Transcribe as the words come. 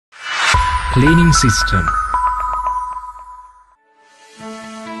Cleaning system.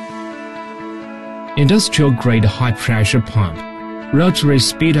 Industrial-grade high-pressure pump. Rotary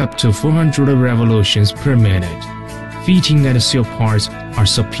speed up to 400 revolutions per minute. Fitting and seal parts are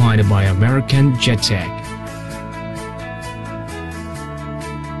supplied by American Jettech.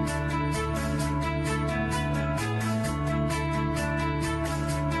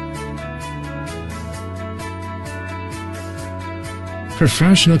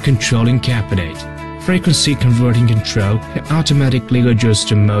 Professional controlling cabinet. Frequency converting control can automatically adjust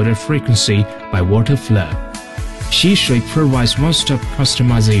the motor frequency by water flow. Xishui provides one-stop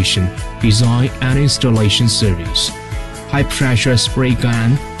customization, design and installation service. High-pressure spray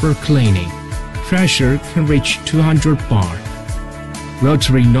gun for cleaning. Pressure can reach 200 bar.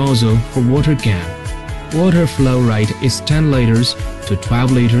 Rotary nozzle for water gun. Water flow rate is 10 liters to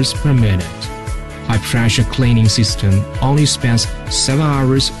 12 liters per minute. High-pressure cleaning system only spends 7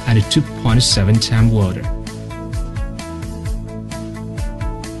 hours at 2.7 times water,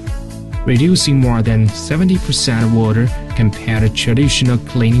 reducing more than 70% water compared to traditional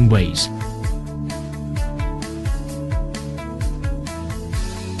cleaning ways.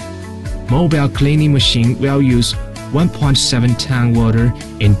 Mobile cleaning machine will use 1.7 ton water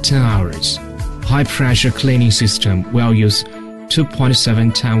in 10 hours. High-pressure cleaning system will use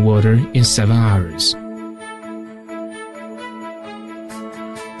 2.7 ton water in 7 hours.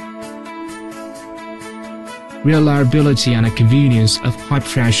 Reliability and convenience of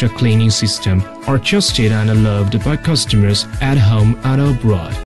high-pressure cleaning system are trusted and loved by customers at home and abroad.